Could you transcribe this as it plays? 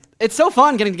It's so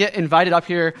fun getting to get invited up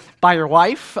here by your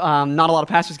wife. Not a lot of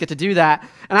pastors get to do that.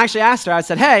 And I actually asked her, I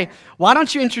said, hey, why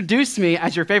don't you introduce me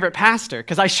as your favorite pastor?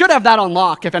 Because I should have that on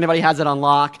lock if anybody has it on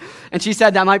lock. And she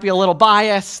said that might be a little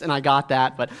biased, and I got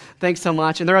that, but thanks so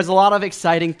much. And there was a lot of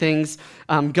exciting things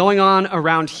going on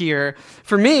around here.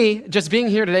 For me, just being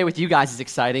here today with you guys is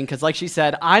exciting because like she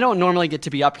said, I don't normally get to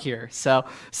be up here. So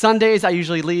Sundays, I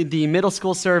usually lead the middle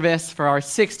school service for our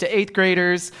 6th to 8th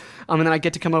graders. And then I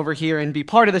get to come over here and be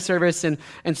part of the service and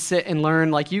sit and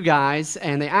learn like you guys.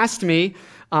 And they asked me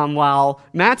while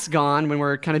Matt's gone, when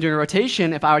we're kind of doing a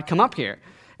rotation, if I would come up here.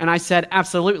 And I said,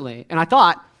 absolutely. And I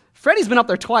thought, Freddie's been up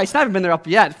there twice, and I haven't been there up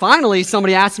yet. Finally,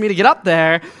 somebody asked me to get up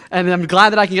there, and I'm glad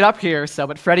that I can get up here.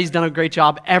 But Freddie's done a great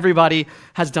job. Everybody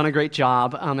has done a great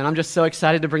job. And I'm just so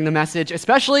excited to bring the message,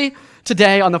 especially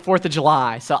today on the 4th of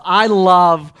July. So I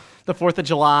love the 4th of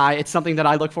July. It's something that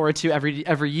I look forward to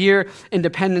every year.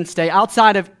 Independence Day.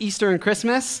 Outside of Easter and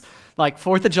Christmas, like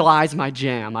 4th of July is my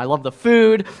jam. I love the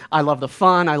food. I love the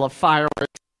fun. I love fireworks.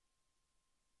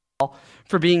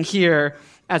 For being here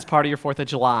as part of your 4th of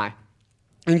July.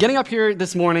 And getting up here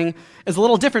this morning is a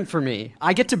little different for me.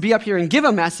 I get to be up here and give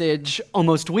a message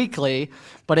almost weekly,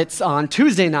 but it's on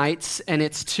Tuesday nights, and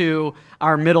it's to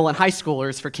our middle and high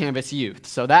schoolers for Canvas Youth.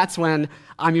 So that's when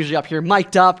I'm usually up here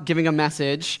mic'd up, giving a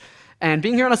message. And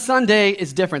being here on a Sunday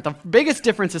is different. The biggest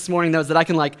difference this morning, though, is that I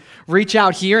can reach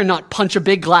out here and not punch a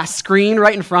big glass screen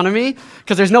right in front of me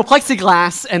because there's no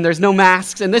plexiglass and there's no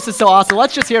masks, and this is so awesome.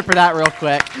 Let's just hear it for that real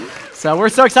quick. So we're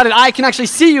so excited. I can actually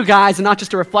see you guys and not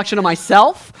just a reflection of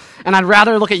myself, and I'd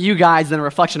rather look at you guys than a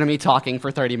reflection of me talking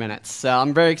for 30 minutes. So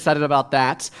I'm very excited about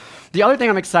that. The other thing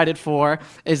I'm excited for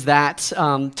is that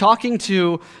talking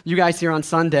to you guys here on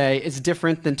Sunday is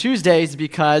different than Tuesdays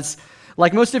because,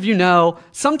 like most of you know,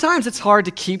 sometimes it's hard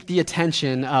to keep the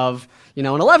attention of an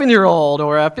 11-year-old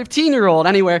or a 15-year-old,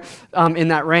 anywhere in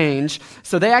that range.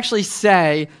 So they actually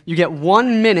say you get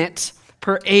 1 minute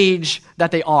per age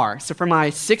that they are. So for my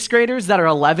 6th graders that are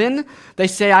 11, they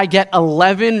say I get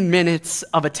 11 minutes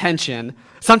of attention.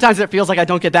 Sometimes it feels like I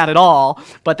don't get that at all,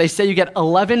 but they say you get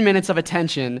 11 minutes of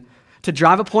attention to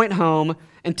drive a point home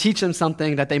and teach them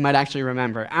something that they might actually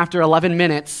remember. After 11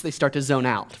 minutes, they start to zone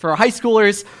out. For our high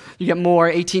schoolers, you get more.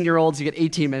 18-year-olds, you get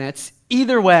 18 minutes.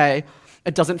 Either way,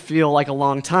 it doesn't feel like a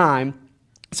long time.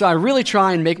 So I really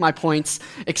try and make my points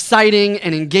exciting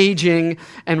and engaging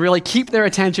and really keep their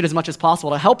attention as much as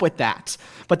possible to help with that.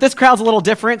 But this crowd's a little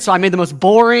different, so I made the most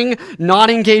boring, not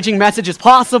engaging message as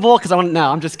possible because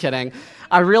I'm just kidding.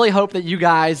 I really hope that you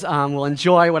guys will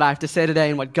enjoy what I have to say today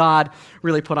and what God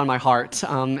really put on my heart.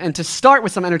 And to start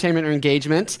with some entertainment or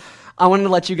engagement, I wanted to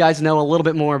let you guys know a little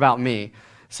bit more about me.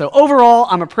 So overall,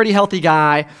 I'm a pretty healthy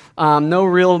guy, no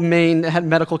real main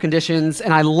medical conditions,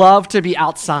 and I love to be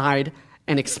outside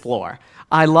and explore.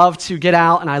 I love to get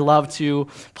out and I love to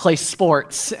play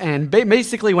sports. And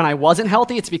basically when I wasn't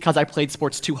healthy, it's because I played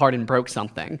sports too hard and broke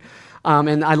something.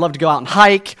 And I love to go out and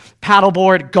hike,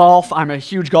 paddleboard, golf. I'm a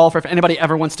huge golfer. If anybody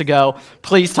ever wants to go,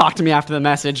 please talk to me after the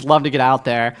message. Love to get out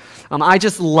there. I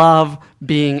just love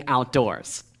being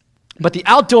outdoors. But the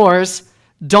outdoors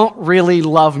don't really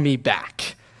love me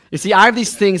back. You see, I have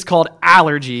these things called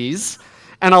allergies,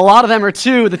 and a lot of them are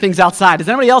to the things outside. Does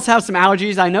anybody else have some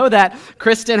allergies? I know that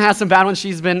Kristen has some bad ones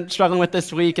she's been struggling with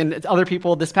this week, and other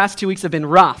people this past 2 weeks have been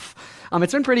rough.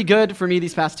 It's been pretty good for me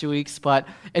these past 2 weeks, but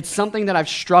it's something that I've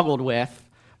struggled with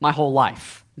my whole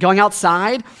life. Going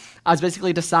outside, I was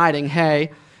basically deciding,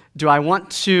 hey, do I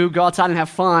want to go outside and have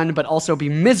fun, but also be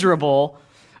miserable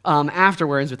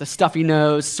afterwards with a stuffy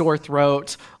nose, sore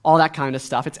throat, all that kind of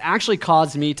stuff? It's actually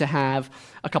caused me to have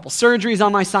a couple surgeries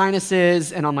on my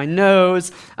sinuses and on my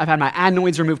nose. I've had my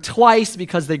adenoids removed twice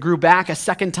because they grew back a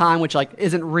second time, which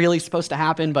isn't really supposed to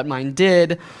happen, but mine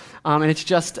did. And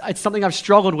it's something I've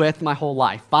struggled with my whole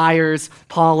life. Fires,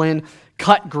 pollen,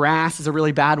 cut grass is a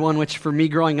really bad one, which for me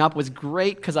growing up was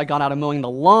great because I got out of mowing the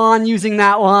lawn using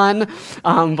that one.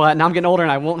 But now I'm getting older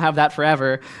and I won't have that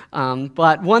forever.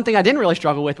 But one thing I didn't really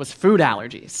struggle with was food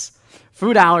allergies.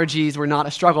 Food allergies were not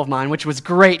a struggle of mine, which was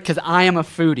great because I am a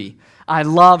foodie. I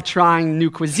love trying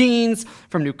new cuisines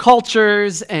from new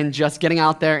cultures and just getting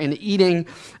out there and eating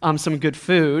some good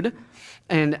food.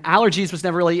 And allergies was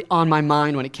never really on my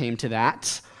mind when it came to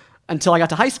that until I got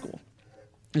to high school.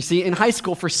 You see, in high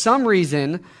school, for some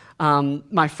reason,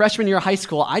 my freshman year of high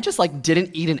school, I just didn't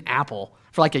eat an apple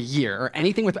for a year or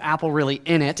anything with apple really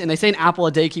in it. And they say an apple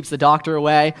a day keeps the doctor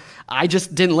away. I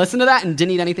just didn't listen to that and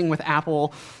didn't eat anything with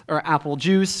apple or apple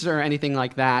juice or anything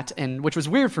like that, and which was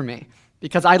weird for me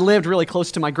because I lived really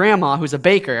close to my grandma who's a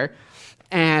baker,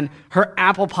 and her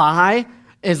apple pie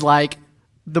is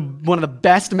one of the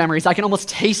best memories. I can almost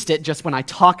taste it just when I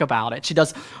talk about it. She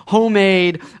does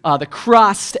homemade, the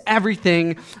crust,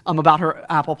 everything about her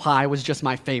apple pie was just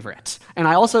my favorite. And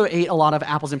I also ate a lot of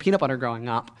apples and peanut butter growing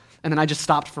up, and then I just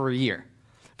stopped for a year.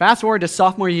 Fast forward to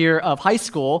sophomore year of high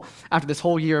school, after this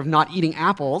whole year of not eating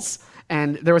apples,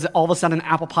 and there was all of a sudden an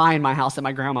apple pie in my house that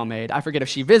my grandma made. I forget if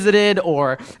she visited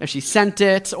or if she sent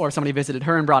it or somebody visited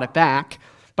her and brought it back,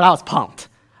 but I was pumped.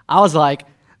 I was like,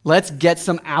 let's get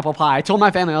some apple pie. I told my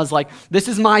family, I was like, this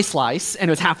is my slice, and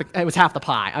it was half the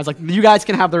pie. I was like, you guys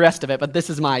can have the rest of it, but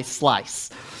this is my slice.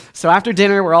 So after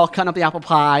dinner, we're all cutting up the apple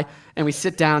pie, and we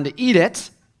sit down to eat it,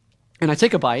 and I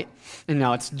take a bite, and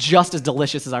now it's just as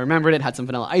delicious as I remembered it. Had some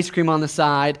vanilla ice cream on the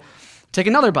side. Take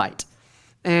another bite,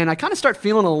 and I kind of start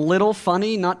feeling a little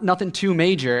funny, nothing too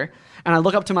major, and I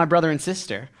look up to my brother and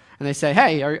sister, and they say,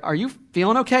 hey, are you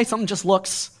feeling okay? Something just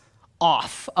looks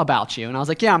off about you. And I was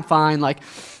like, yeah, I'm fine. Like,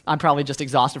 I'm probably just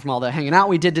exhausted from all the hanging out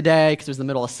we did today because it was the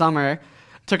middle of summer.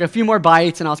 Took a few more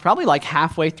bites, and I was probably like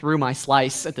halfway through my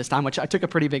slice at this time, which I took a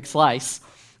pretty big slice.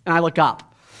 And I look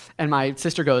up, and my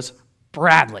sister goes,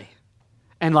 Bradley.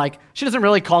 And like, she doesn't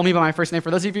really call me by my first name. For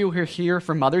those of you who are here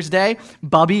for Mother's Day,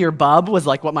 Bubby or Bub was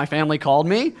like what my family called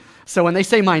me. So when they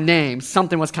say my name,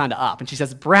 something was kind of up. And she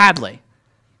says, Bradley.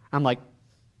 I'm like,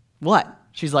 what?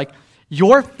 She's like,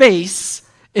 your face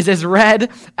is as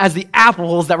red as the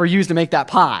apples that were used to make that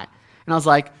pie. And I was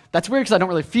like, that's weird because I don't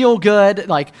really feel good.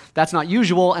 Like, that's not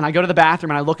usual. And I go to the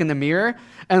bathroom and I look in the mirror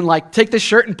and like take this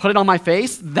shirt and put it on my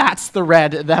face. That's the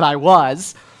red that I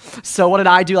was. So what did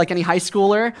I do? Like any high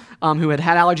schooler who had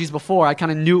allergies before, I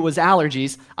kind of knew it was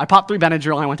allergies. I popped 3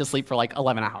 Benadryl and I went to sleep for like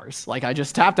 11 hours. Like I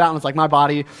just tapped out and was like, my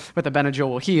body with the Benadryl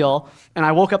will heal. And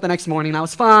I woke up the next morning and I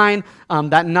was fine.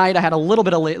 That night I had a little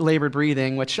bit of labored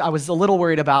breathing, which I was a little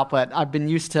worried about, but I've been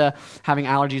used to having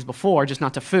allergies before, just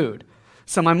not to food.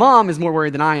 So my mom is more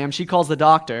worried than I am. She calls the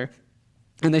doctor.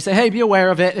 And they say, hey, be aware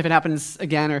of it if it happens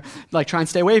again, or like try and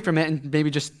stay away from it and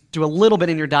maybe just do a little bit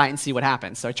in your diet and see what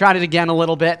happens. So I tried it again a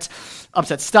little bit,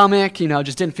 upset stomach,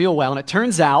 just didn't feel well. And it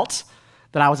turns out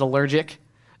that I was allergic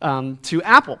to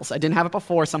apples. I didn't have it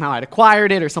before. Somehow I'd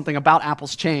acquired it or something about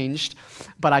apples changed.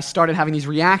 But I started having these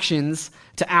reactions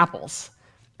to apples.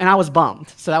 And I was bummed.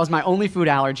 So that was my only food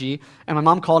allergy. And my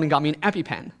mom called and got me an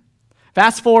EpiPen.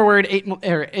 Fast forward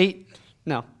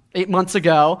 8 months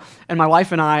ago, and my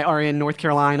wife and I are in North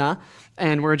Carolina,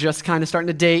 and we're just kind of starting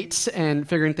to date and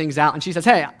figuring things out. And she says,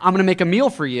 hey, I'm going to make a meal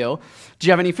for you. Do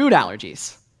you have any food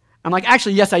allergies? I'm like,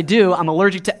 actually, yes, I do. I'm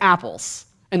allergic to apples.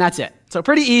 And that's it. So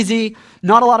pretty easy.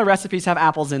 Not a lot of recipes have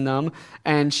apples in them.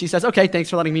 And she says, okay, thanks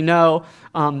for letting me know.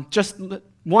 Just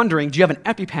wondering, do you have an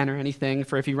EpiPen or anything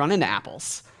for if you run into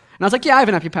apples? And I was like, yeah, I have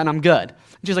an EpiPen. I'm good. And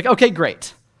she's like, okay,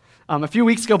 great. A few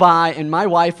weeks go by, and my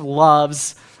wife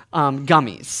loves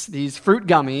gummies, these fruit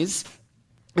gummies,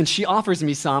 and she offers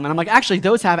me some, and I'm like, actually,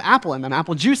 those have apple in them,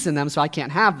 apple juice in them, so I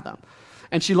can't have them.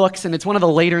 And she looks, and it's one of the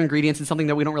later ingredients and something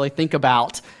that we don't really think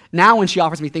about. Now when she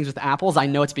offers me things with apples, I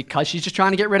know it's because she's just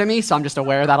trying to get rid of me, so I'm just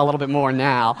aware of that a little bit more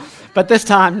now. But this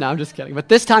time, no, I'm just kidding. But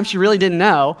this time she really didn't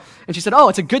know, and she said, oh,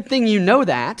 it's a good thing you know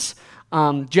that.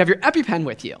 Do you have your EpiPen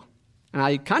with you? And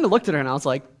I kind of looked at her, and I was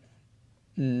like,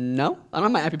 no, I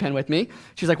don't have my EpiPen with me.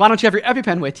 She's like, why don't you have your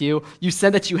EpiPen with you? You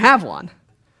said that you have one. And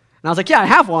I was like, yeah, I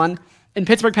have one in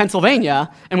Pittsburgh,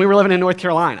 Pennsylvania, and we were living in North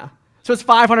Carolina. So it's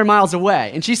 500 miles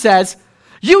away. And she says,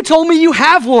 you told me you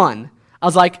have one. I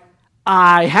was like,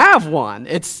 I have one.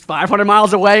 It's 500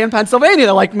 miles away in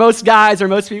Pennsylvania, like most guys or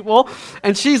most people.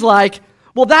 And she's like,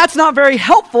 well, that's not very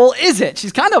helpful, is it?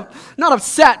 She's kind of not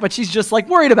upset, but she's just like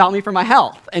worried about me for my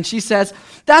health. And she says,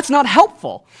 that's not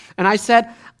helpful. And I said,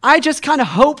 I just kind of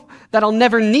hope that I'll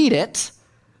never need it,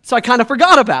 so I kind of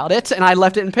forgot about it, and I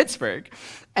left it in Pittsburgh.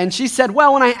 And she said,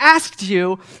 well, when I asked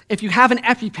you if you have an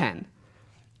EpiPen,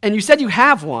 and you said you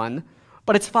have one,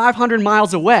 but it's 500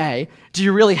 miles away, do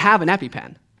you really have an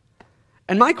EpiPen?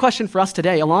 And my question for us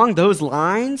today, along those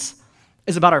lines,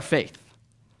 is about our faith.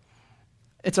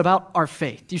 It's about our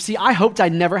faith. You see, I hoped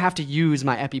I'd never have to use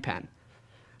my EpiPen,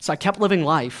 so I kept living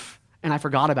life, and I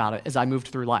forgot about it as I moved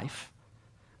through life.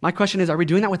 My question is, are we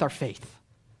doing that with our faith?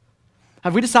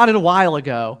 Have we decided a while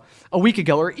ago, a week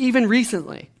ago, or even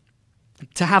recently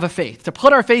to have a faith, to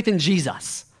put our faith in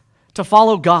Jesus, to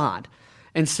follow God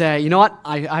and say, you know what,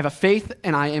 I have a faith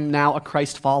and I am now a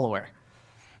Christ follower.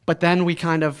 But then we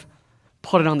kind of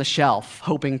put it on the shelf,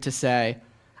 hoping to say,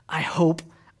 I hope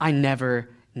I never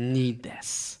need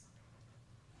this.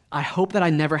 I hope that I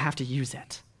never have to use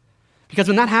it. Because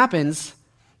when that happens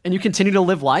and you continue to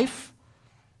live life,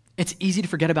 it's easy to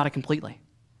forget about it completely.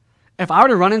 If I were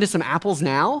to run into some apples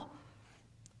now,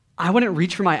 I wouldn't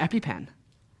reach for my EpiPen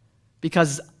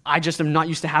because I just am not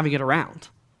used to having it around.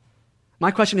 My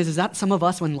question is that some of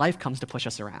us when life comes to push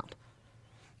us around?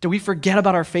 Do we forget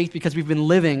about our faith because we've been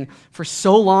living for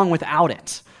so long without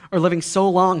it, or living so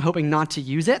long hoping not to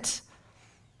use it,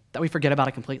 that we forget about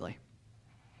it completely?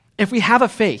 If we have a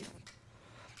faith,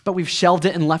 but we've shelved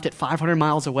it and left it 500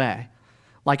 miles away,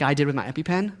 like I did with my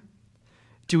EpiPen,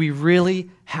 do we really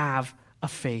have a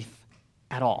faith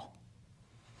at all?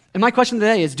 And my question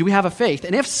today is, do we have a faith?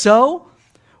 And if so,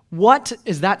 what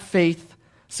is that faith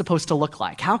supposed to look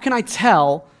like? How can I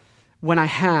tell when I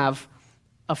have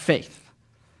a faith?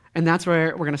 And that's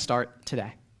where we're going to start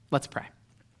today. Let's pray.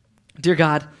 Dear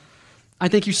God, I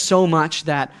thank you so much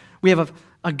that we have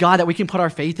a God that we can put our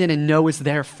faith in and know is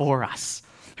there for us,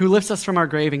 who lifts us from our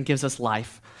grave and gives us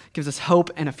life, gives us hope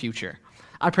and a future.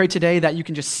 I pray today that you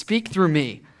can just speak through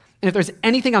me. And if there's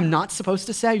anything I'm not supposed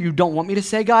to say, you don't want me to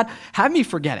say, God, have me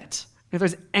forget it. If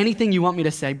there's anything you want me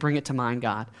to say, bring it to mind,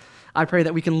 God. I pray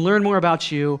that we can learn more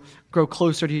about you, grow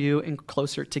closer to you, and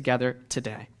closer together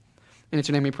today. And it's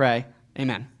your name we pray.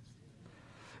 Amen.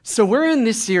 So we're in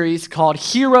this series called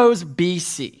Heroes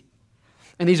BC.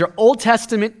 And these are Old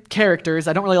Testament characters.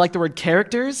 I don't really like the word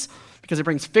characters because it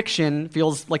brings fiction,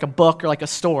 feels like a book or like a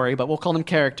story, but we'll call them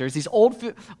characters. These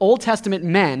Old Testament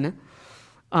men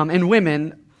and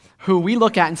women who we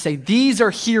look at and say, these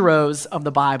are heroes of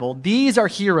the Bible. These are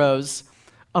heroes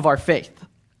of our faith.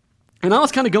 And I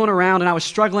was kind of going around and I was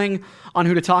struggling on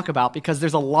who to talk about because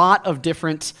there's a lot of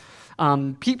different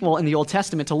people in the Old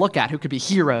Testament to look at who could be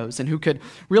heroes and who could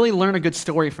really learn a good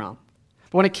story from.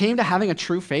 But when it came to having a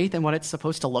true faith and what it's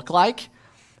supposed to look like,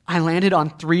 I landed on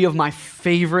 3 of my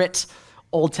favorite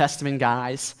Old Testament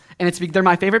guys. And they're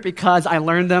my favorite because I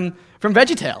learned them from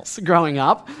VeggieTales growing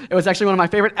up. It was actually one of my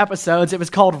favorite episodes. It was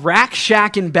called Rack,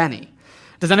 Shack, and Benny.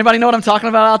 Does anybody know what I'm talking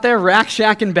about out there? Rack,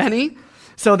 Shack, and Benny?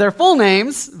 So their full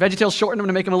names, VeggieTales shortened them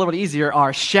to make them a little bit easier,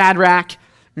 are Shadrach,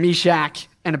 Meschach,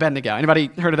 and Abednego. Anybody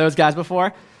heard of those guys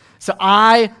before? So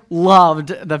I loved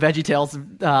the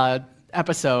VeggieTales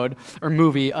episode or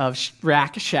movie of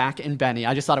Rack, Shack, and Benny.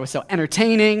 I just thought it was so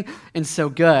entertaining and so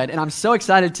good. And I'm so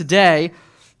excited today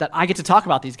that I get to talk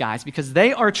about these guys because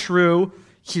they are true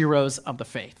heroes of the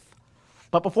faith.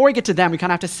 But before we get to them, we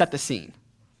kind of have to set the scene.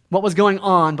 What was going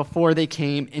on before they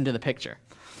came into the picture?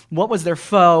 What was their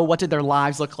foe? What did their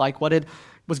lives look like? What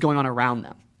was going on around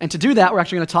them? And to do that, we're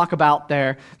actually going to talk about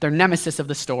their nemesis of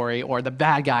the story, or the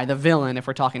bad guy, the villain, if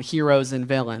we're talking heroes and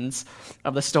villains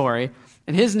of the story.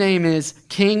 And his name is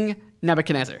King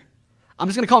Nebuchadnezzar. I'm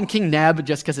just going to call him King Neb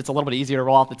just because it's a little bit easier to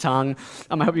roll off the tongue.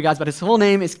 I hope you guys, but his full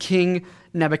name is King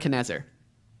Nebuchadnezzar.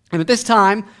 And at this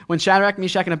time, when Shadrach,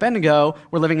 Meshach, and Abednego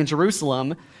were living in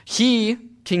Jerusalem, King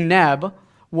Neb,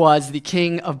 was the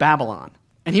king of Babylon.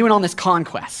 And he went on this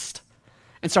conquest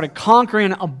and started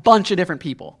conquering a bunch of different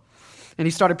people. And he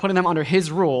started putting them under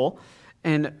his rule.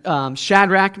 And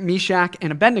Shadrach, Meshach,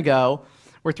 and Abednego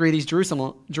were 3 of these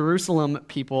Jerusalem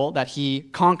people that he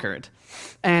conquered.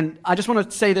 And I just want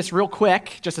to say this real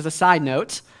quick, just as a side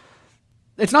note.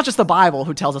 It's not just the Bible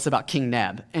who tells us about King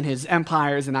Neb and his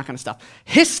empires and that kind of stuff.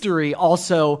 History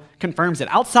also confirms it,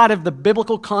 outside of the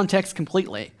biblical context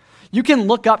completely. You can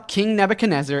look up King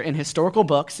Nebuchadnezzar in historical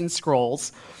books and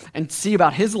scrolls and see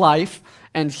about his life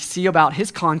and see about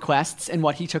his conquests and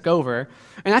what he took over.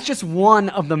 And that's just one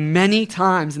of the many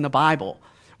times in the Bible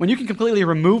when you can completely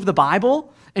remove the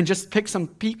Bible and just pick some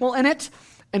people in it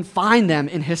and find them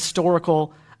in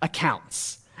historical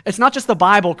accounts. It's not just the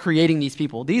Bible creating these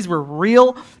people. These were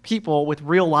real people with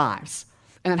real lives.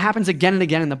 And it happens again and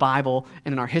again in the Bible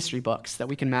and in our history books that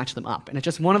we can match them up. And it's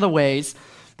just one of the ways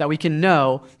that we can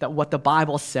know that what the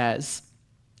Bible says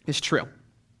is true.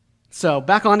 So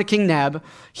back on to King Neb,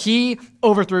 he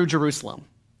overthrew Jerusalem.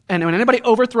 And when anybody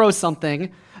overthrows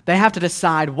something, they have to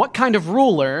decide what kind of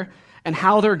ruler and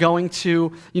how they're going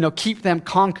to, keep them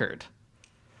conquered.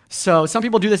 So some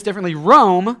people do this differently.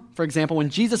 Rome, for example, when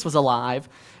Jesus was alive,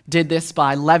 did this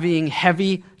by levying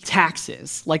heavy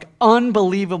taxes, like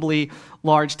unbelievably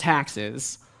large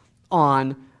taxes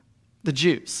on the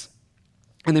Jews.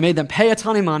 And they made them pay a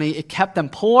ton of money. It kept them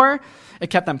poor, it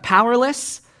kept them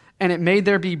powerless, and it made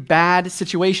there be bad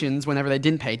situations whenever they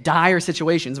didn't pay, dire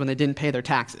situations when they didn't pay their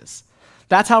taxes.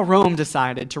 That's how Rome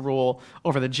decided to rule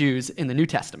over the Jews in the New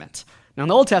Testament. Now in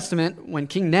the Old Testament, when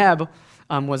King Neb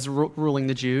was ruling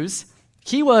the Jews,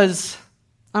 he was,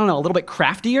 a little bit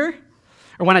craftier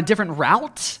or went a different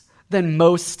route than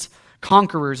most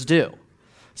conquerors do.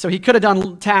 So he could have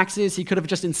done taxes, he could have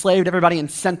just enslaved everybody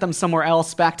and sent them somewhere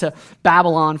else, back to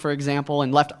Babylon, for example,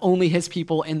 and left only his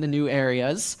people in the new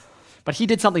areas. But he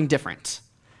did something different.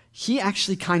 He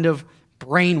actually kind of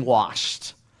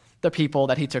brainwashed the people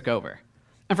that he took over.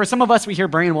 And for some of us, we hear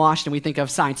brainwashed and we think of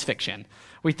science fiction.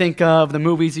 We think of the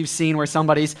movies you've seen where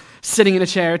somebody's sitting in a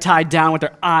chair tied down with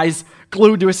their eyes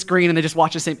glued to a screen and they just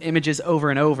watch the same images over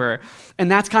and over.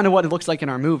 And that's kind of what it looks like in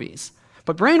our movies.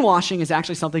 But brainwashing is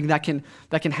actually something that can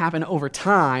happen over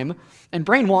time. And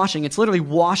brainwashing, it's literally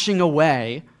washing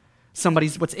away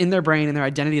what's in their brain and their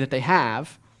identity that they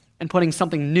have and putting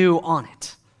something new on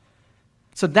it.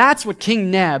 So that's what King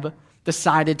Neb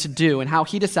decided to do and how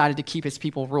he decided to keep his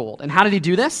people ruled. And how did he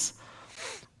do this?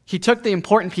 He took the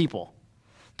important people,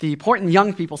 the important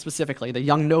young people specifically, the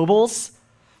young nobles,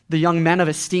 the young men of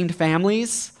esteemed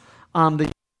families,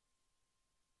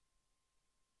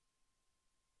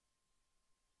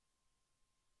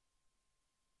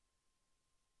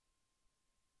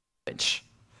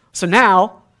 So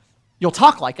now, you'll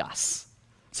talk like us.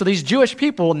 So these Jewish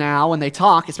people now, when they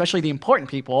talk, especially the important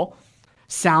people,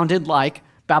 sounded like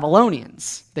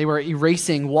Babylonians. They were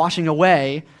erasing, washing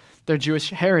away their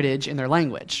Jewish heritage in their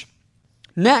language.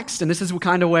 Next, and this is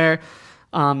kind of where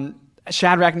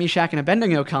Shadrach, Meschach, and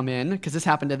Abednego come in, because this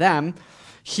happened to them,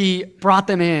 he brought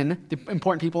them in, the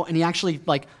important people, and he actually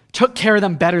took care of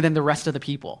them better than the rest of the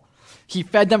people. He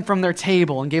fed them from their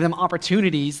table and gave them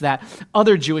opportunities that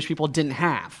other Jewish people didn't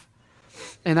have.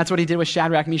 And that's what he did with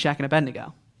Shadrach, Meshach, and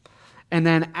Abednego. And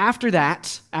then after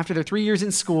that, after their 3 years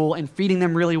in school and feeding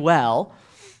them really well,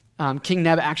 King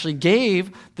Neb actually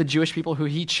gave the Jewish people who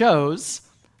he chose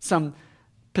some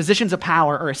positions of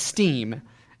power or esteem.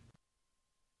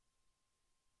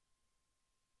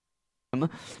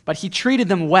 But he treated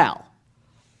them well.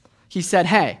 He said,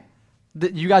 hey,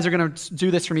 you guys are going to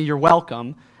do this for me, you're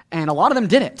welcome. And a lot of them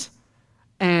did it.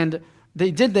 And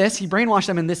they did this, he brainwashed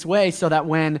them in this way so that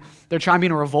when they're trying to be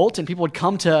in a revolt and people would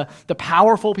come to the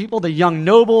powerful people, the young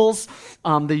nobles,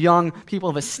 the young people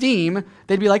of esteem,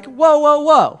 they'd be like, whoa, whoa,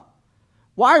 whoa.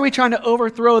 Why are we trying to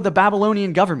overthrow the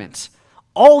Babylonian government?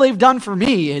 All they've done for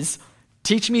me is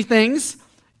teach me things,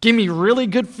 give me really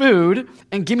good food,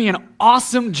 and give me an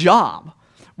awesome job.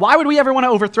 Why would we ever want to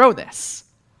overthrow this?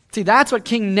 See, that's what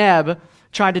King Neb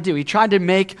tried to do. He tried to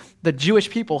make the Jewish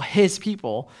people his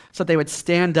people so that they would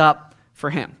stand up for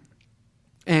him.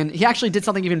 And he actually did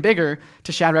something even bigger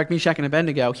to Shadrach, Meshach, and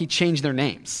Abednego. He changed their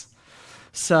names.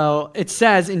 So it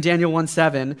says in Daniel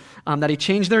 1:7 that he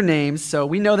changed their names. So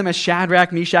we know them as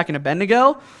Shadrach, Meshach, and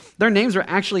Abednego. Their names were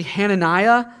actually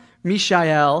Hananiah,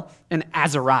 Mishael, and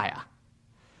Azariah.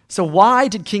 So why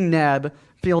did King Neb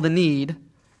feel the need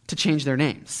to change their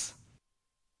names?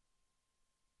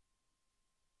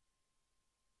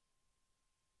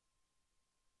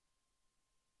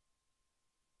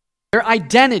 Their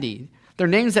identity, their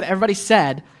names that everybody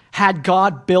said, had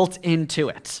God built into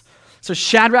it. So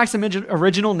Shadrach's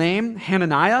original name,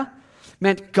 Hananiah,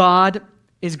 meant God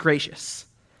is gracious.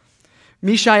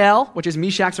 Mishael, which is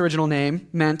Meshach's original name,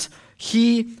 meant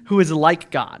he who is like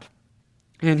God.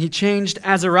 And he changed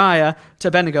Azariah to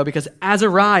Abednego because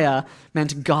Azariah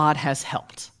meant God has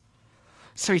helped.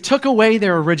 So he took away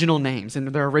their original names and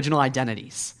their original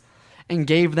identities and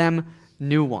gave them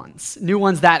new ones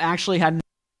that actually had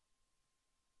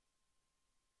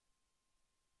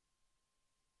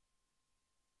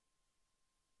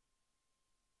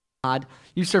God,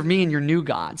 you serve me and your new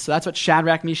God. So that's what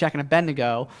Shadrach, Meshach, and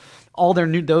Abednego,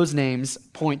 those names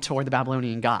point toward the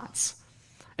Babylonian gods.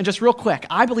 And just real quick,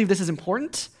 I believe this is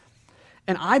important,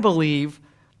 and I believe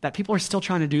that people are still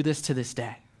trying to do this to this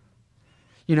day.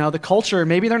 You know, the culture,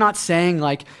 maybe they're not saying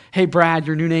like, hey, Brad,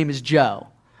 your new name is Joe,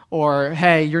 or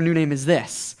hey, your new name is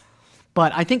this.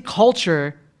 But I think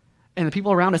culture and the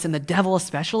people around us, and the devil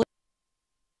especially,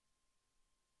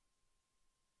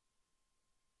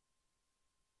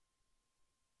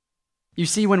 you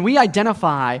see, when we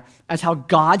identify as how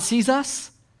God sees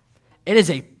us, it is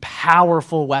a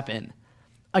powerful weapon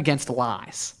against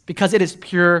lies because it is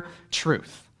pure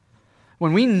truth.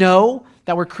 When we know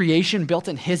that we're creation built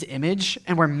in His image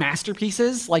and we're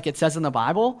masterpieces, like it says in the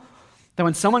Bible, that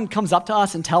when someone comes up to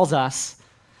us and tells us,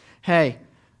 hey,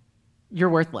 you're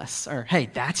worthless, or hey,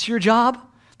 that's your job,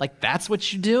 like that's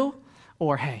what you do,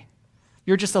 or hey,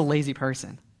 you're just a lazy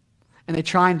person, and they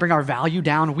try and bring our value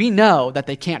down, we know that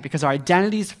they can't because our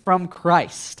identities from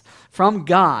Christ, from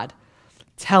God,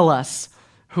 tell us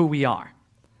who we are.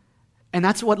 And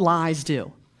that's what lies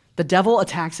do. The devil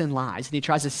attacks in lies, and he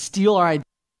tries to steal our identity.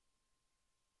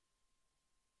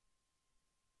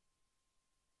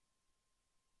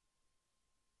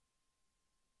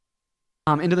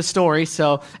 Into the story.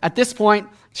 So at this point,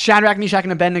 Shadrach, Meshach,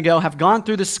 and Abednego have gone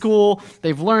through the school.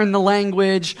 They've learned the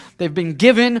language. They've been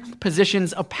given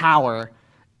positions of power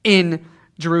in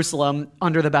Jerusalem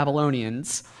under the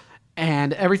Babylonians.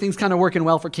 And everything's kind of working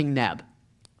well for King Neb.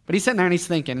 But he's sitting there and he's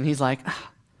thinking, and he's like,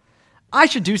 I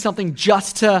should do something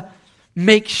just to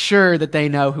make sure that they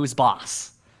know who's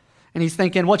boss. And he's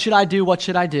thinking, what should I do? What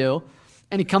should I do?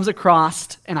 And he comes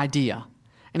across an idea.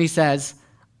 And he says,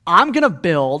 I'm going to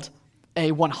build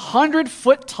a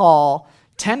 100-foot tall,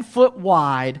 10-foot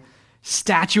wide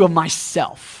statue of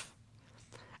myself.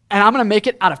 And I'm going to make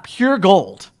it out of pure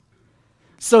gold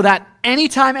so that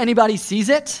anytime anybody sees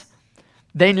it,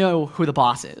 they know who the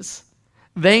boss is.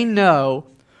 They know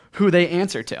who they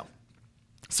answer to.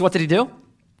 So what did he do?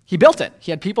 He built it.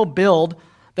 He had people build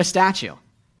the statue.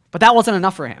 But that wasn't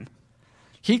enough for him.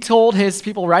 He told his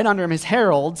people right under him, his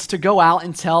heralds, to go out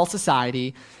and tell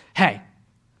society, hey,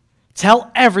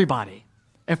 tell everybody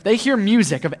if they hear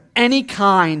music of any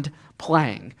kind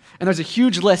playing. And there's a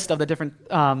huge list of the different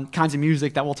kinds of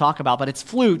music that we'll talk about, but it's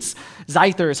flutes,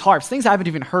 zithers, harps, things I haven't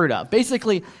even heard of.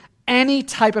 Basically, any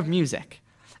type of music.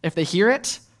 If they hear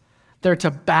it, they're to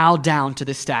bow down to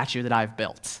this statue that I've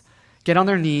built, get on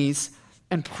their knees,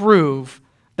 and prove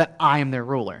that I am their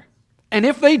ruler. And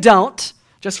if they don't,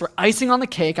 just for icing on the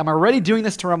cake, I'm already doing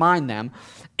this to remind them,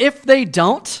 if they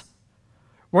don't,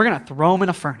 we're going to throw them in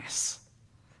a furnace,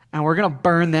 and we're going to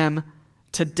burn them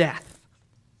to death.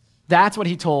 That's what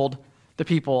he told the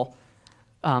people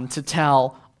to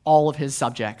tell all of his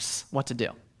subjects what to do.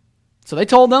 So they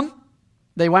told them,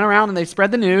 they went around and they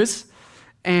spread the news,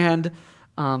 and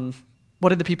what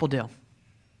did the people do?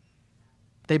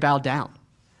 They bowed down.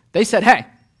 They said, hey,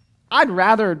 I'd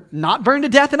rather not burn to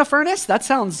death in a furnace. That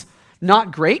sounds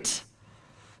not great.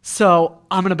 So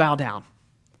I'm going to bow down.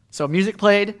 So music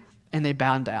played, and they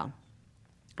bowed down.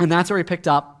 And that's where we picked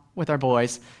up with our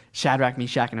boys, Shadrach,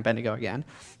 Meschach, and Abednego again,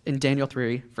 in Daniel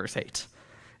 3, verse 8.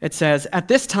 It says, at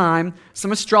this time,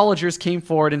 some astrologers came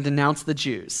forward and denounced the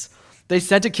Jews. They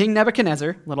said to King Nebuchadnezzar,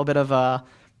 a little bit of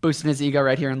boosting his ego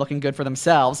right here and looking good for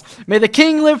themselves, may the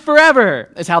king live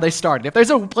forever, is how they started. If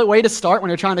there's a way to start when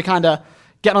you're trying to kind of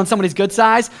get on somebody's good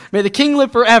size, may the king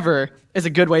live forever is a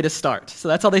good way to start. So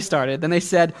that's how they started. Then they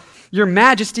said, your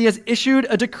majesty has issued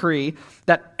a decree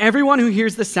that everyone who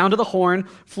hears the sound of the horn,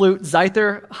 flute,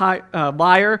 zither,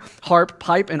 lyre, harp,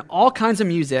 pipe, and all kinds of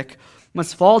music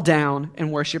must fall down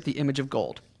and worship the image of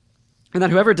gold. And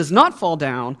that whoever does not fall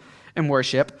down and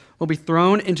worship will be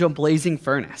thrown into a blazing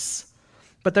furnace.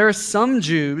 But there are some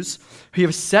Jews who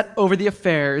have set over the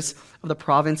affairs of the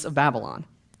province of Babylon,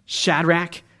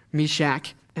 Shadrach,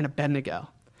 Meschach, and Abednego,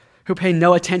 who pay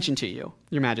no attention to you,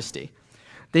 your majesty.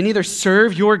 They neither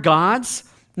serve your gods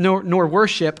nor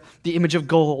worship the image of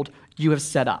gold you have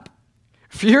set up.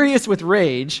 Furious with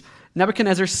rage,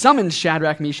 Nebuchadnezzar summoned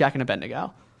Shadrach, Meschach, and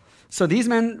Abednego. So these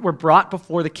men were brought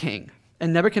before the king,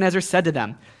 and Nebuchadnezzar said to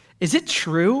them, is it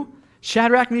true,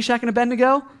 Shadrach, Meschach, and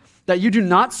Abednego, that you do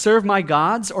not serve my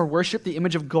gods or worship the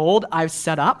image of gold I've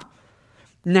set up?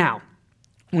 Now,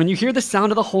 when you hear the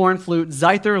sound of the horn, flute,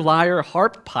 zither, lyre,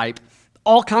 harp, pipe,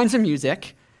 all kinds of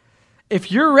music,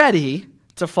 if you're ready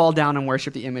to fall down and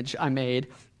worship the image I made,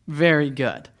 very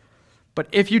good. But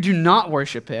if you do not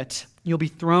worship it, you'll be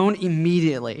thrown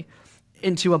immediately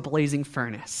into a blazing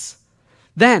furnace.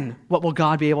 Then what will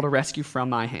God be able to rescue from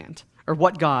my hand? Or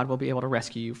what God will be able to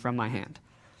rescue you from my hand?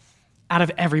 Out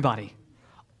of everybody,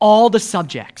 all the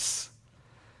subjects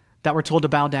that were told to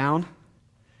bow down,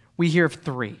 we hear of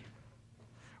three.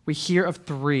 We hear of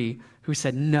three who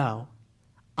said, no,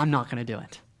 I'm not going to do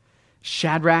it.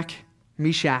 Shadrach,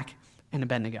 Meschach, and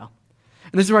Abednego.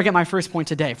 And this is where I get my first point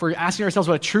today. If we're asking ourselves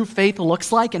what a true faith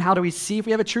looks like and how do we see if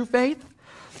we have a true faith,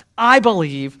 I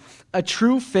believe a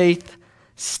true faith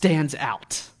stands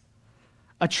out.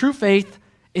 A true faith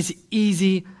is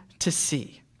easy to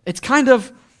see. It's kind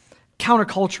of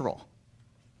countercultural.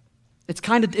 It's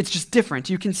just different.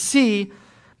 You can see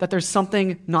that there's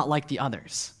something not like the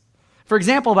others. For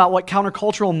example, about what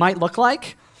countercultural might look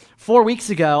like, 4 weeks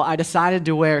ago, I decided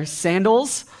to wear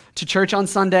sandals to church on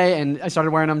Sunday, and I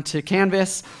started wearing them to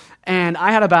Canvas, and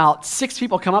I had about 6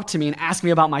 people come up to me and ask me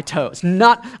about my toes.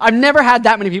 I've never had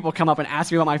that many people come up and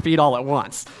ask me about my feet all at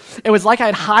once. It was like I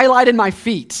had highlighted my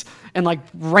feet in like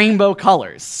rainbow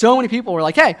colors. So many people were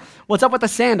like, hey, what's up with the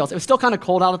sandals? It was still kind of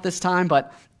cold out at this time,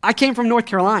 but I came from North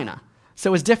Carolina, so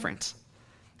it was different.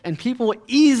 And people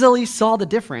easily saw the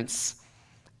difference,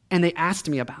 and they asked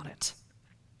me about it.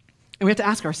 And we have to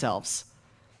ask ourselves,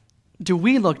 do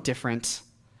we look different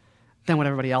than what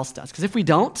everybody else does? Because if we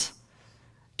don't,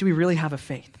 do we really have a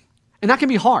faith? And that can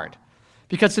be hard,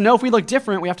 because to know if we look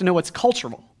different, we have to know what's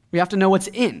cultural. We have to know what's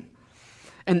in.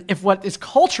 And if what is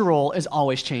cultural is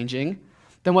always changing,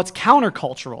 then what's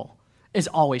countercultural is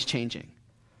always changing.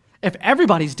 If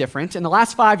everybody's different, in the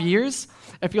last 5 years,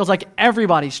 it feels like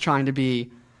everybody's trying to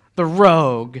be the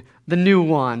rogue, the new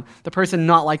one, the person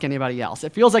not like anybody else.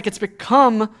 It feels like it's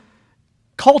become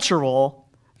cultural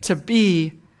to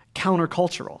be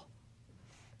countercultural.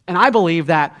 And I believe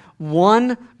that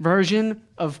one version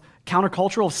of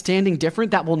countercultural, of standing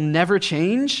different, that will never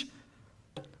change,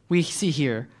 we see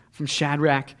here from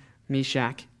Shadrach,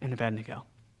 Meschach, and Abednego.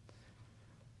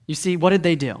 You see, what did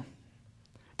they do?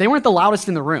 They weren't the loudest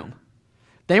in the room.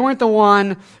 They weren't the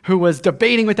one who was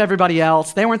debating with everybody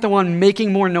else. They weren't the one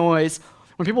making more noise.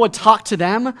 When people would talk to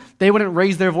them, they wouldn't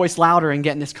raise their voice louder and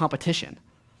get in this competition.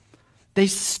 They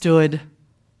stood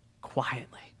quietly.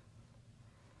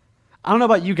 I don't know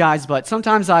about you guys, but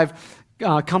sometimes I've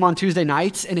come on Tuesday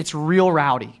nights and it's real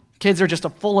rowdy. Kids are just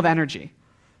full of energy.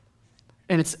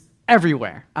 And it's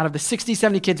everywhere. Out of the 60,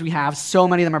 70 kids we have, so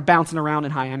many of them are bouncing around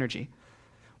in high energy.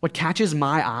 What catches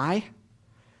my eye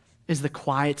is the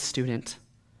quiet student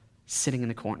sitting in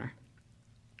the corner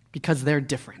because they're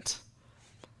different.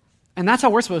 And that's how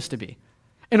we're supposed to be.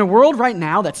 In a world right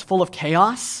now that's full of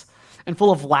chaos and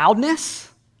full of loudness,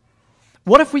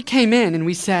 what if we came in and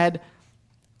we said,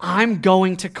 I'm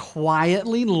going to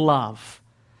quietly love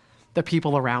the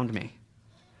people around me,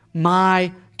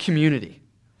 my community.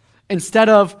 Instead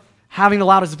of having the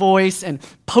loudest voice and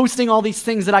posting all these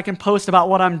things that I can post about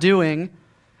what I'm doing,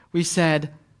 we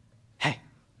said, hey,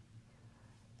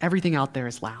 everything out there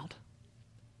is loud.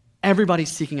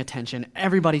 Everybody's seeking attention.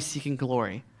 Everybody's seeking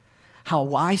glory.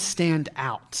 How I stand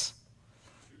out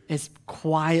is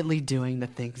quietly doing the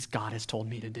things God has told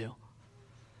me to do.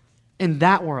 In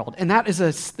that world, and that is a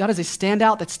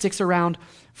standout that sticks around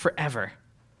forever.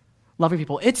 Loving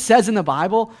people. It says in the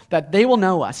Bible that they will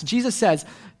know us. Jesus says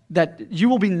that you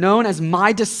will be known as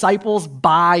my disciples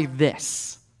by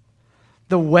this,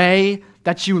 the way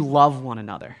that you love one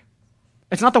another.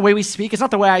 It's not the way we speak. It's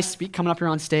not the way I speak coming up here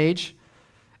on stage.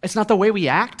 It's not the way we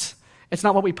act. It's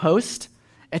not what we post.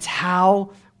 It's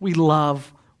how we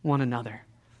love one another.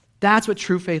 That's what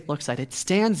true faith looks like. It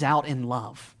stands out in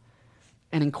love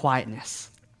and in quietness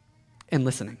and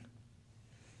listening.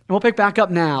 And we'll pick back up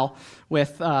now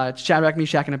with Shadrach,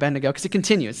 Meschach, and Abednego because it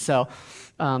continues. So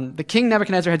the king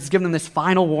Nebuchadnezzar has given them this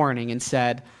final warning and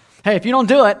said, hey, if you don't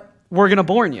do it, we're going to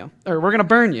burn you, or we're going to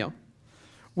burn you.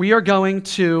 We are going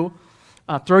to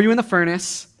throw you in the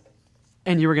furnace,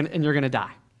 and you're going to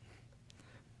die.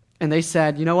 And they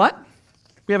said, you know what?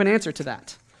 We have an answer to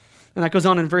that. And that goes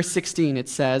on in verse 16. It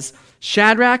says,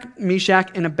 Shadrach, Meshach,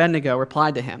 and Abednego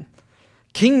replied to him,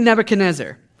 King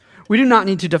Nebuchadnezzar, we do not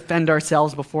need to defend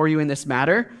ourselves before you in this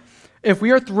matter. If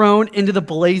we are thrown into the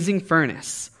blazing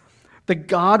furnace, the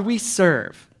God we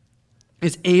serve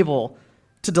is able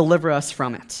to deliver us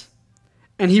from it.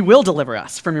 And he will deliver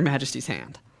us from your majesty's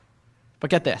hand. But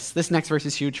get this next verse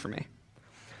is huge for me.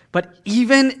 But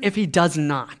even if he does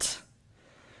not,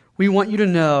 we want you to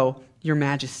know, your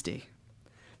majesty,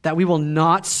 that we will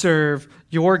not serve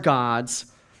your gods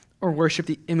or worship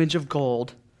the image of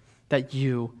gold that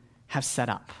you have set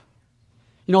up.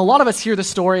 You know, a lot of us hear the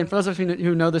story, and for those of you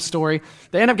who know the story,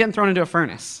 they end up getting thrown into a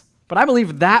furnace. But I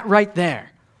believe that right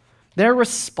there, their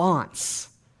response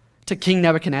to King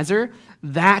Nebuchadnezzar,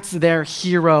 that's their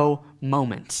hero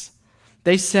moment.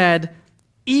 They said,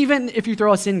 even if you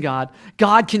throw us in, God,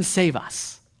 God can save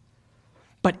us.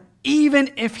 But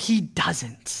even if he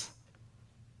doesn't,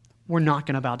 we're not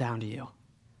going to bow down to you.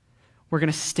 We're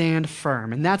going to stand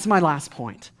firm. And that's my last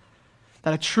point,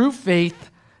 that a true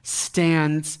faith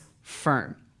stands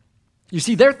firm. You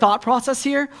see, their thought process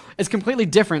here is completely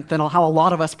different than how a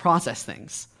lot of us process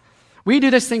things. We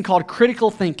do this thing called critical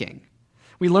thinking.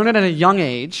 We learn it at a young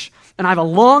age, and I have a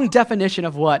long definition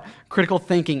of what critical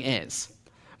thinking is.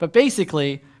 But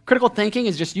basically, critical thinking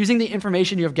is just using the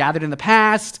information you have gathered in the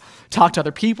past, talked to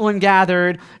other people and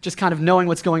gathered, just kind of knowing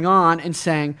what's going on and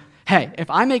saying, hey, if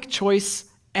I make choice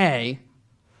A,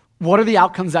 what are the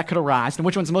outcomes that could arise and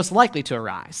which one's most likely to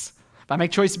arise? If I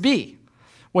make choice B,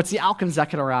 what's the outcomes that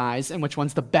could arise and which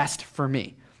one's the best for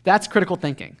me? That's critical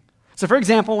thinking. So for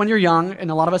example, when you're young, and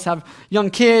a lot of us have young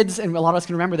kids, and a lot of us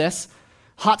can remember this,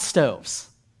 hot stoves.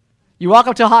 You walk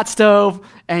up to a hot stove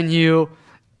and you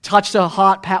touch the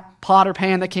hot pot or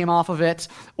pan that came off of it,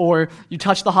 or you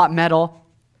touch the hot metal,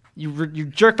 you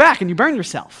jerk back and you burn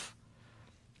yourself.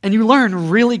 And you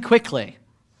learn really quickly,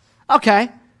 okay,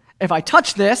 if I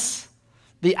touch this,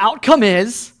 the outcome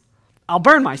is I'll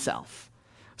burn myself.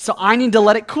 So I need to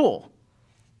let it cool.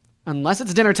 Unless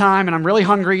it's dinner time and I'm really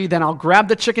hungry, then I'll grab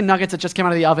the chicken nuggets that just came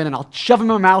out of the oven and I'll shove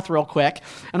them in my mouth real quick,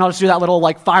 and I'll just do that little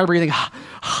fire breathing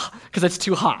because it's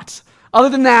too hot. Other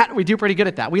than that, we do pretty good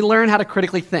at that. We learn how to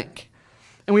critically think.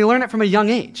 And we learn it from a young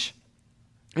age.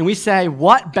 And we say,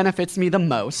 what benefits me the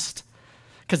most?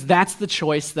 Because that's the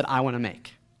choice that I want to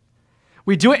make.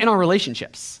 We do it in our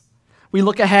relationships. We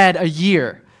look ahead a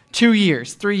year, 2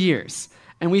 years, 3 years,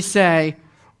 and we say,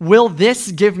 will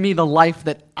this give me the life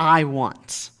that I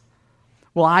want?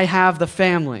 Will I have the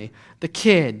family, the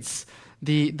kids,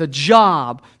 the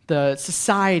job, the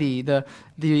society, the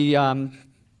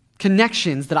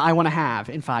connections that I want to have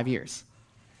in 5 years?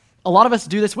 A lot of us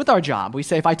do this with our job. We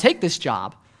say, if I take this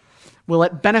job, will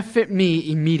it benefit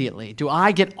me immediately? Do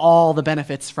I get all the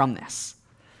benefits from this?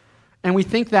 And we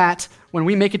think that when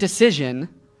we make a decision,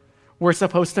 we're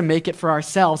supposed to make it for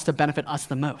ourselves to benefit us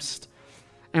the most.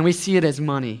 And we see it as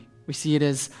money. We see it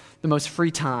as the most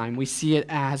free time. We see it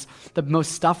as the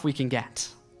most stuff we can get.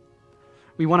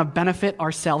 We want to benefit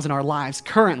ourselves in our lives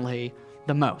currently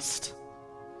the most.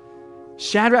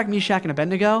 Shadrach, Meshach, and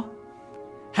Abednego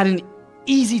had an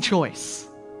easy choice.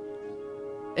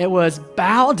 It was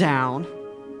bow down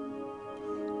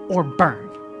or burn.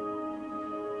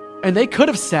 And they could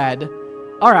have said,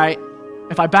 all right,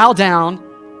 if I bow down,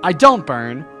 I don't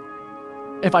burn.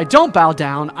 If I don't bow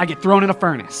down, I get thrown in a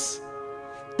furnace.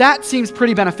 That seems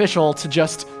pretty beneficial to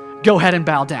just go ahead and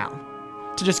bow down.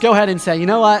 To just go ahead and say, you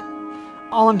know what?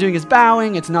 All I'm doing is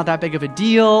bowing. It's not that big of a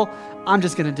deal. I'm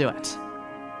just going to do it.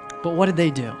 But what did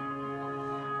they do?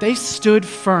 They stood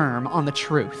firm on the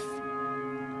truth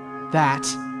that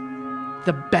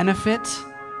the benefit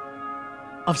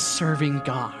of serving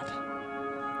God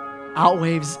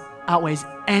outweighs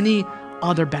any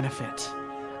other benefit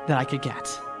that I could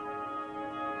get.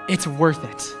 It's worth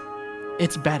it.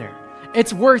 It's better.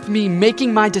 It's worth me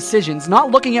making my decisions,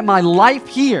 not looking at my life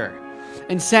here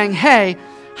and saying, hey,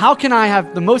 how can I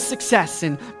have the most success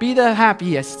and be the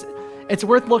happiest? It's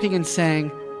worth looking and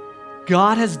saying,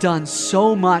 God has done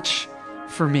so much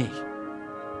for me.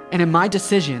 And in my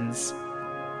decisions,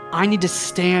 I need to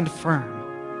stand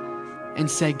firm and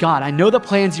say, God, I know the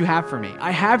plans you have for me.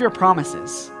 I have your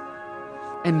promises.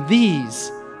 And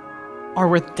these are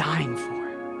worth dying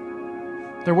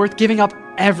for. They're worth giving up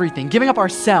everything, giving up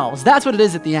ourselves. That's what it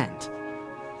is at the end.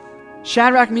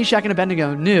 Shadrach, Meshach, and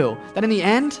Abednego knew that in the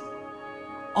end,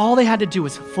 all they had to do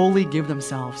was fully give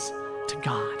themselves to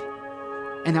God.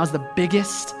 And that was the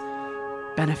biggest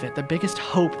benefit, the biggest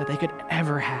hope that they could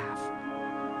ever have.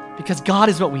 Because God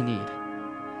is what we need.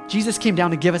 Jesus came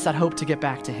down to give us that hope to get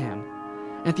back to him.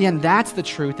 And at the end, that's the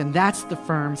truth, and that's the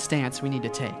firm stance we need to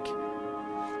take,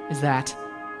 is that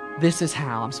this is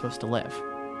how I'm supposed to live.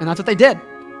 And that's what they did.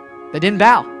 They didn't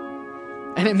bow.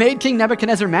 And it made King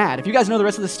Nebuchadnezzar mad. If you guys know the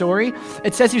rest of the story,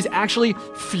 it says he was actually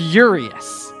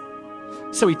furious.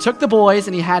 So he took the boys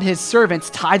and he had his servants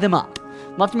tie them up,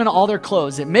 left them in all their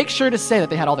clothes. It makes sure to say that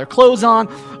they had all their clothes on,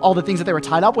 all the things that they were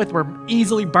tied up with were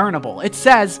easily burnable. It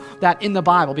says that in the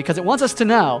Bible because it wants us to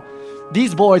know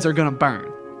these boys are going to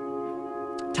burn.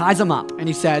 Ties them up and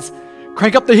he says,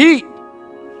 crank up the heat.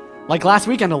 Like last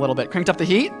weekend a little bit, cranked up the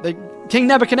heat. King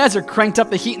Nebuchadnezzar cranked up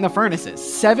the heat in the furnaces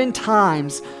 7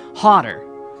 times hotter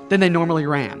than they normally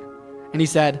ran. And he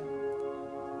said,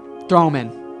 throw them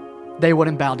in. They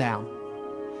wouldn't bow down.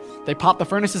 They popped the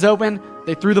furnaces open,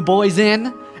 they threw the boys in,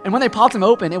 and when they popped them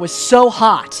open, it was so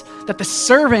hot that the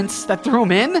servants that threw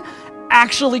them in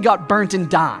actually got burnt and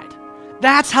died.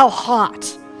 That's how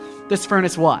hot this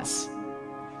furnace was.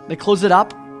 They closed it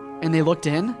up, and they looked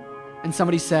in, and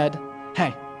somebody said,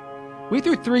 hey, we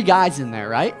threw 3 guys in there,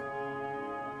 right?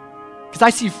 Because I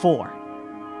see 4.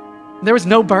 There was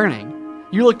no burning.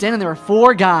 You looked in, and there were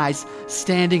 4 guys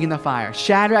standing in the fire.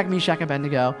 Shadrach, Meshach, and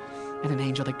Abednego, and an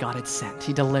angel that God had sent.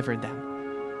 He delivered them.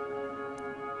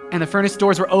 And the furnace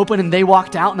doors were open and they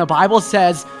walked out, and the Bible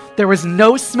says there was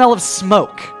no smell of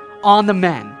smoke on the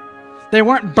men. They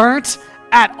weren't burnt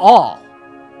at all.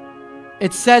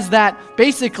 It says that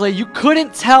basically you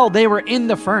couldn't tell they were in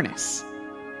the furnace.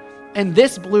 And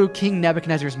this blew King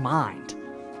Nebuchadnezzar's mind.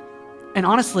 And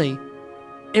honestly,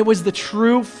 it was the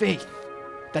true faith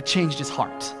that changed his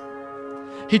heart.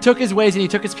 He took his ways and he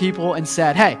took his people and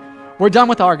said, hey, we're done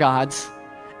with our gods.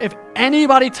 If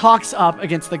anybody talks up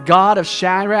against the God of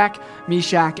Shadrach,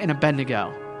 Meshach, and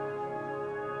Abednego,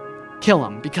 kill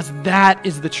him, because that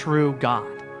is the true God.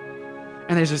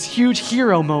 And there's this huge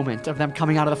hero moment of them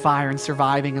coming out of the fire and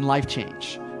surviving and life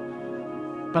change.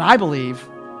 But I believe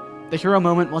the hero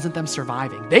moment wasn't them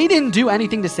surviving. They didn't do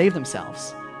anything to save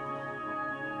themselves.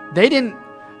 They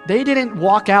didn't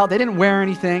walk out. They didn't wear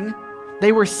anything.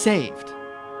 They were saved.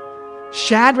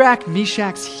 Shadrach,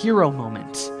 Meshach's hero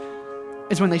moment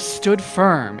is when they stood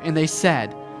firm and they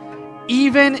said,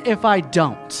 even if I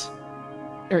don't,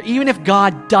 or even if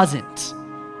God doesn't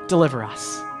deliver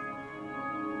us,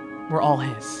 we're all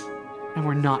his, and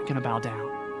we're not going to bow down.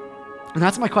 And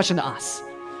that's my question to us.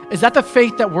 Is that the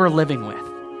faith that we're living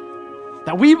with?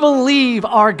 That we believe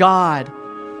our God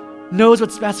knows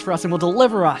what's best for us and will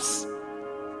deliver us,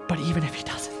 but even if he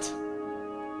doesn't,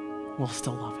 we'll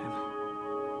still love him.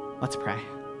 Let's pray.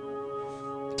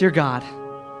 Dear God,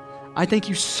 I thank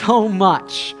you so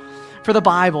much for the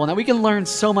Bible and that we can learn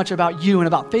so much about you and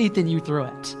about faith in you through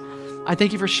it. I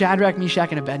thank you for Shadrach, Meschach,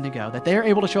 and Abednego, that they are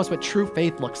able to show us what true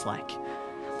faith looks like.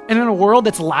 And in a world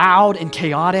that's loud and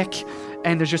chaotic,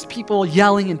 and there's just people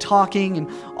yelling and talking and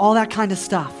all that kind of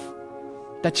stuff,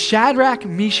 that Shadrach,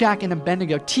 Meshach, and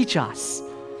Abednego teach us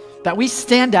that we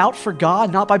stand out for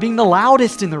God not by being the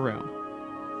loudest in the room,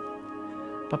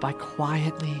 but by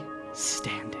quietly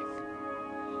standing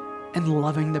and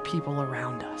loving the people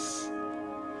around us.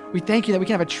 We thank you that we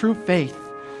can have a true faith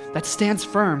that stands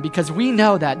firm because we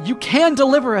know that you can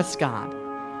deliver us, God.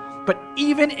 But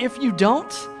even if you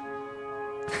don't,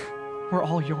 we're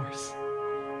all yours.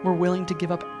 We're willing to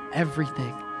give up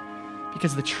everything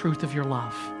because of the truth of your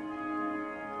love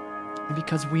and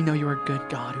because we know you're a good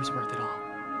God who's worth it all.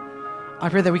 I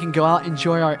pray that we can go out and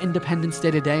enjoy our Independence Day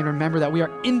today and remember that we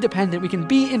are independent. We can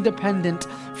be independent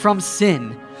from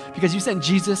sin because you sent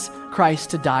Jesus Christ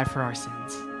to die for our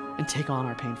sins and take on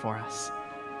our pain for us.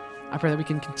 I pray that we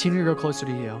can continue to grow closer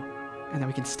to you and that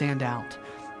we can stand out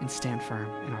and stand firm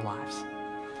in our lives.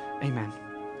 Amen.